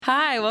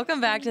Hi, welcome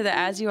back to the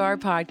As You Are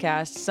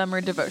podcast, Summer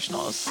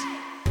Devotionals.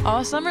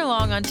 All summer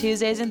long on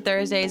Tuesdays and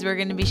Thursdays, we're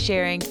going to be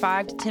sharing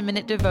 5 to 10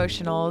 minute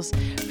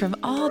devotionals from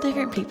all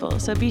different people.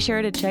 So be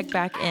sure to check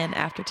back in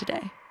after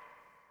today.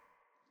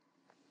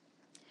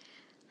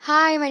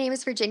 Hi, my name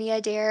is Virginia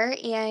Adair,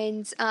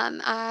 and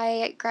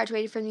I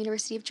graduated from the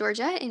University of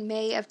Georgia in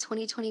May of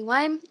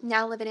 2021.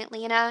 Now live in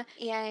Atlanta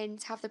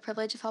and have the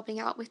privilege of helping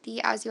out with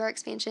the As You Are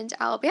expansion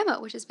to Alabama,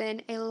 which has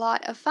been a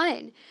lot of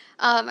fun.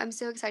 I'm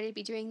so excited to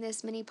be doing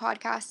this mini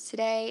podcast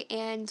today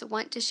and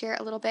want to share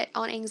a little bit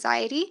on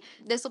anxiety.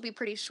 This will be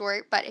pretty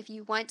short, but if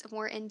you want a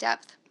more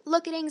in-depth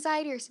look at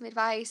anxiety or some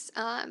advice,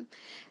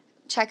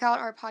 check out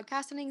our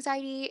podcast on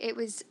anxiety.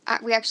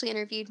 We actually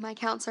interviewed my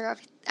counselor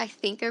of, I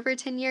think, over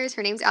 10 years.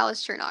 Her name's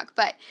Alice Chernock,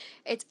 but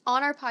it's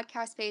on our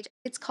podcast page.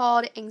 It's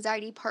called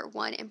Anxiety Part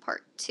 1 and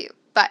Part 2.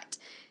 But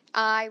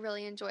I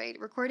really enjoyed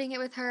recording it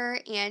with her,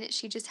 and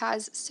she just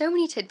has so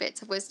many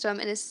tidbits of wisdom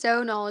and is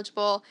so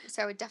knowledgeable.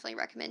 So I would definitely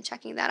recommend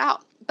checking that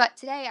out. But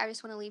today I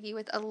just want to leave you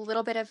with a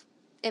little bit of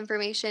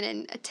information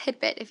and a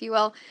tidbit, if you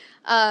will,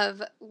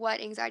 of what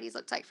anxieties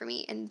looked like for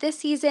me in this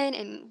season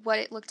and what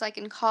it looked like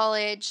in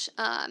college,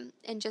 and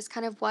just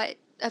kind of what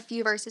a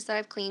few verses that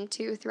I've clinged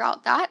to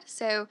throughout that.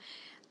 So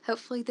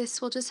hopefully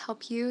this will just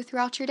help you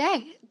throughout your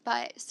day.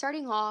 But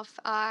starting off,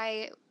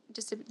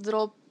 just a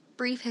little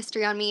brief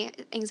history on me.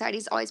 Anxiety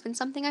has always been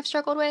something I've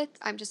struggled with.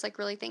 I'm just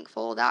really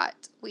thankful that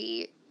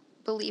we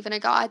believe in a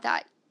God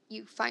that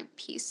you find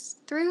peace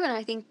through. And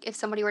I think if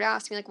somebody were to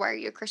ask me, why are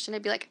you a Christian?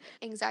 I'd be like,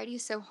 anxiety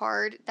is so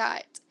hard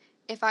that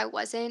if I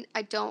wasn't,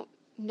 I don't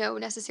know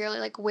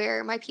necessarily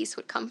where my peace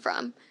would come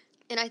from.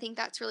 And I think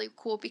that's really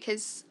cool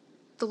because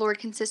the Lord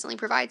consistently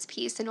provides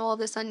peace in all of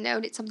this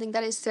unknown. It's something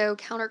that is so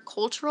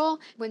countercultural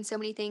when so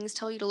many things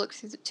tell you to look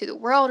to the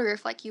world, or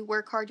if you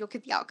work hard, you'll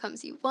get the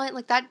outcomes you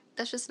want.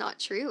 That's just not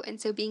true.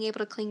 And so being able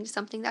to cling to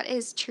something that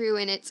is true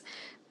and it's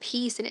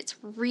peace and it's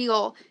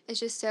real is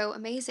just so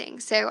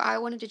amazing. So I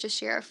wanted to just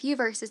share a few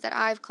verses that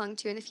I've clung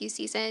to in a few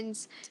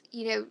seasons.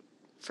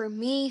 For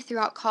me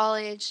throughout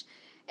college,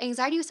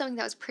 anxiety was something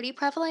that was pretty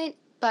prevalent,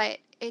 but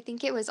I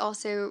think it was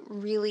also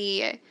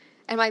really,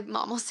 and my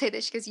mom will say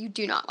this, she goes, "You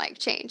do not like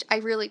change." I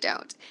really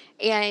don't.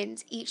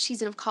 And each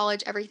season of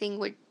college, everything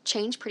would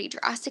change pretty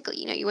drastically.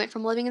 You went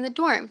from living in the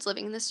dorm to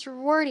living in the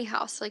sorority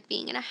house, to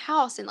being in a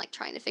house and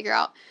trying to figure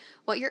out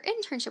what your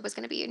internship was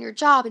going to be and your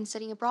job and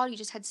studying abroad. You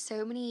just had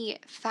so many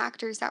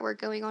factors that were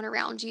going on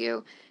around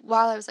you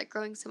while I was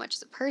growing so much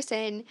as a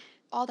person.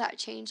 All that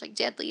change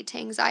did lead to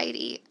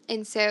anxiety.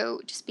 And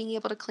so just being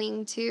able to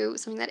cling to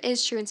something that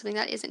is true and something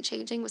that isn't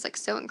changing was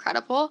so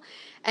incredible.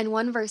 And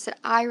one verse that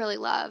I really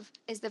love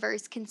is the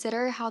verse,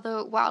 "Consider how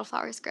the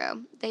wildflowers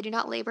grow. They do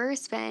not labor or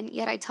spin,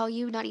 yet I tell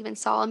you, not even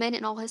Solomon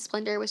in all his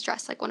splendor was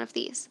dressed like one of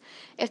these.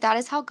 If that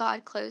is how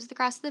God clothes the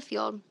grass of the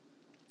field,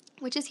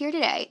 which is here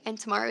today and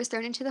tomorrow is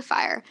thrown into the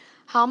fire,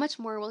 how much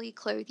more will he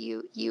clothe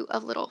you, you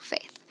of little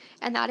faith?"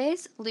 And that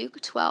is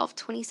Luke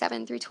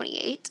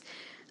 12:27-28.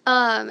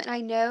 And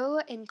I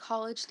know in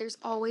college there's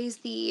always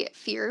the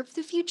fear of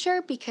the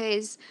future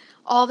because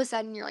all of a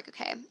sudden you're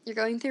okay, you're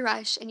going through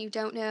rush and you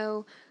don't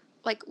know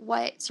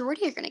what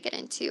sorority you're going to get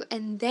into.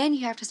 And then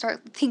you have to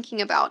start thinking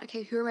about,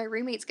 okay, who are my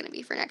roommates going to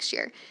be for next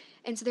year?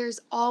 And so there's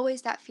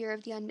always that fear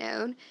of the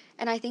unknown.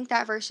 And I think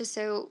that verse just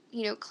so,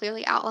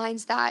 clearly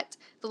outlines that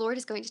the Lord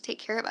is going to take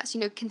care of us.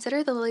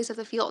 Consider the lilies of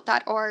the field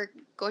that are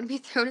going to be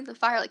thrown in the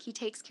fire. He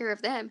takes care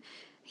of them.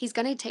 He's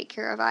going to take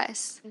care of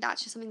us. And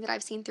that's just something that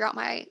I've seen throughout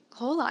my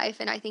whole life.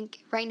 And I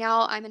think right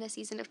now I'm in a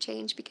season of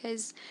change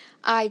because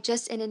I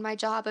just ended my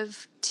job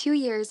of 2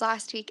 years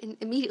last week and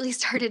immediately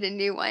started a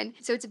new one.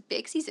 So it's a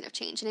big season of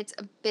change and it's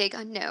a big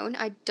unknown.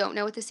 I don't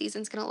know what the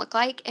season's going to look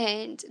like.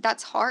 And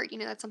that's hard.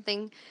 That's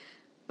something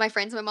my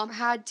friends and my mom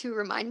had to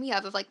remind me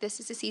of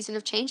this is a season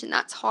of change and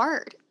that's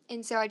hard.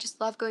 And so I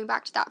just love going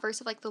back to that verse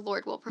of the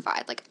Lord will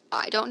provide.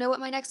 I don't know what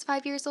my next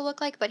 5 years will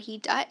look like, but he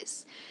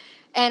does.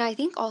 And I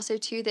think also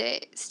too,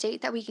 the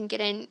state that we can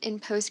get in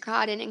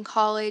post-grad and in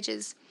college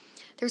is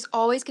there's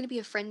always going to be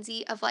a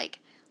frenzy of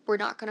we're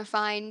not going to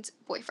find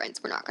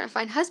boyfriends, we're not going to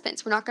find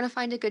husbands, we're not going to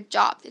find a good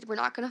job, we're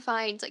not going to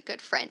find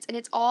good friends. And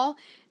it's all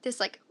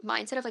this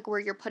mindset of where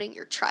you're putting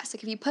your trust.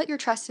 If you put your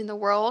trust in the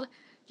world,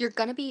 you're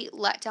going to be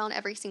let down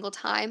every single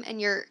time,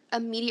 and your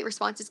immediate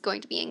response is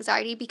going to be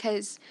anxiety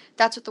because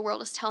that's what the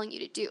world is telling you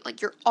to do.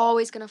 You're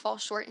always going to fall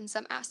short in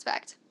some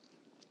aspect.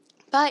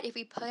 But if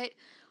we put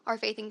our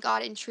faith in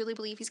God and truly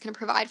believe he's going to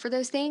provide for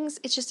those things,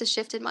 it's just a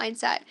shift in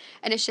mindset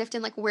and a shift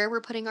in where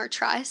we're putting our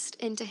trust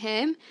into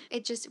him.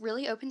 It just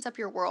really opens up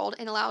your world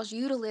and allows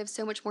you to live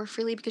so much more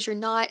freely because you're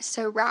not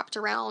so wrapped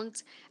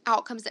around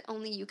outcomes that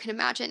only you can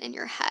imagine in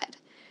your head.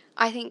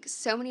 I think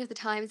so many of the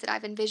times that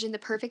I've envisioned the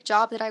perfect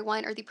job that I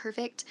want or the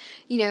perfect,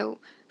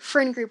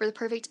 friend group or the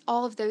perfect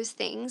all of those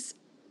things,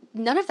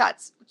 none of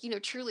that's,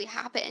 truly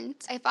happened.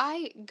 If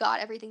I got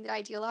everything that I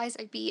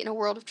idealized, I'd be in a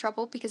world of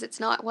trouble because it's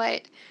not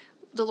what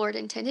the Lord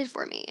intended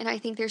for me. And I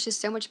think there's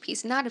just so much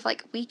peace in that of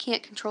like, we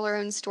can't control our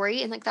own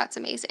story. And like, that's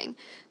amazing.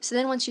 So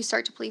then once you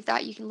start to believe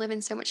that, you can live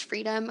in so much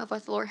freedom of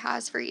what the Lord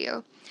has for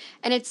you.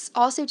 And it's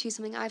also too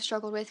something I've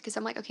struggled with, because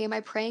I'm like, okay, am I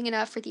praying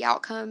enough for the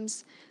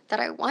outcomes that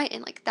I want?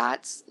 And like,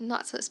 that's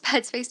not so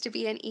bad space to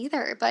be in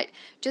either. But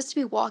just to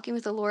be walking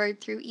with the Lord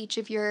through each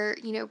of your,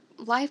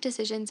 life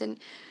decisions and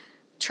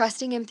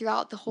trusting him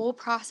throughout the whole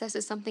process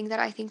is something that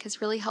I think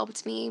has really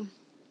helped me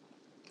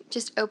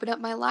just open up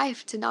my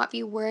life to not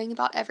be worrying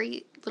about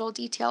every little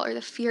detail, or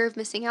the fear of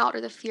missing out, or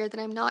the fear that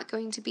I'm not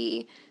going to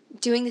be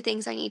doing the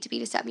things I need to be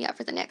to set me up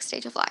for the next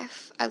stage of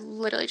life. I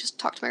literally just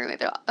talked to my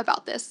roommate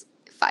about this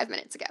 5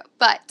 minutes ago.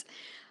 But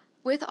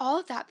with all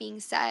of that being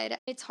said,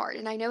 it's hard.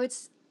 And I know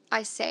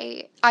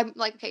I'm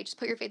like, okay, just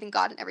put your faith in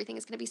God and everything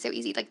is going to be so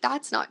easy. Like,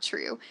 that's not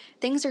true.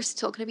 Things are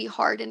still going to be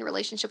hard, and a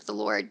relationship with the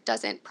Lord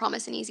doesn't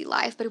promise an easy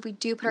life. But if we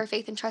do put our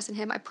faith and trust in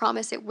him, I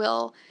promise it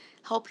will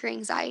help your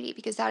anxiety,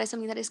 because that is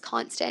something that is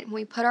constant. When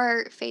we put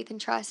our faith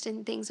and trust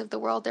in things of the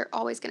world, they're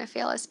always going to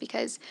fail us,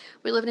 because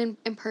we live in an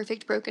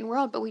imperfect, broken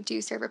world, but we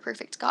do serve a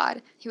perfect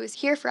God who is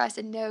here for us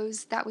and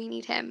knows that we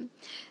need him.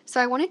 So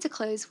I wanted to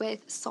close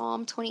with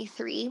Psalm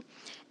 23.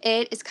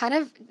 It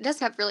doesn't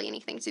have really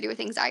anything to do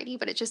with anxiety,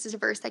 but it just is a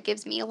verse that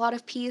gives me a lot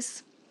of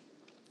peace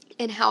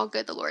in how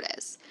good the Lord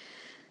is.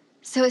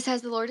 So it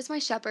says, "The Lord is my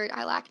shepherd,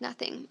 I lack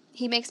nothing.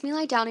 He makes me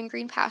lie down in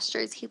green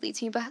pastures. He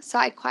leads me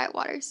beside quiet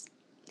waters.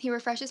 He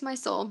refreshes my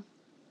soul.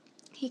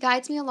 He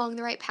guides me along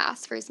the right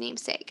paths for his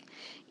name's sake.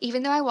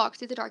 Even though I walk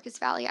through the darkest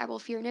valley, I will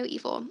fear no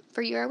evil,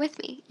 for you are with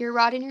me. Your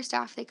rod and your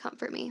staff, they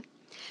comfort me.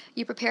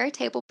 You prepare a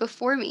table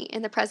before me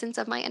in the presence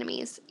of my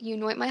enemies. You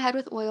anoint my head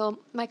with oil,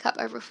 my cup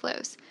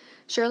overflows.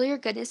 Surely your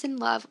goodness and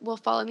love will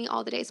follow me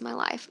all the days of my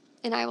life,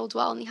 and I will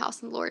dwell in the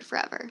house of the Lord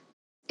forever."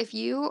 If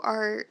you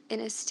are in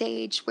a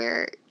stage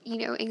where,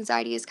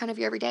 anxiety is kind of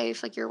your everyday,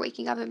 if like you're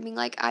waking up and being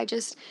like, I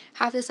just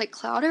have this like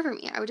cloud over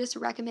me, I would just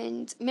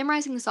recommend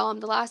memorizing the Psalm,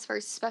 the last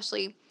verse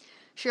especially.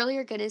 Surely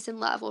your goodness and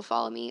love will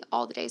follow me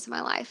all the days of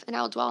my life, and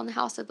I will dwell in the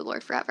house of the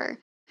Lord forever.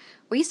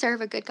 We serve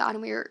a good God,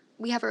 and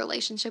we have a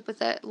relationship with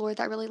the Lord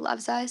that really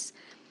loves us.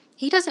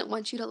 He doesn't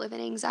want you to live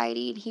in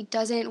anxiety, and he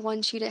doesn't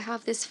want you to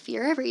have this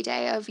fear every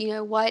day of,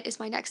 what is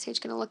my next stage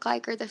going to look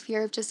like, or the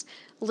fear of just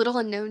little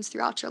unknowns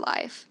throughout your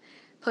life.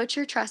 Put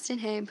your trust in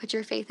him, put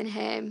your faith in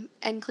him,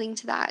 and cling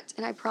to that.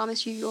 And I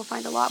promise you, you'll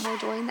find a lot more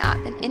joy in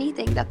that than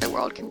anything that the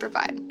world can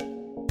provide.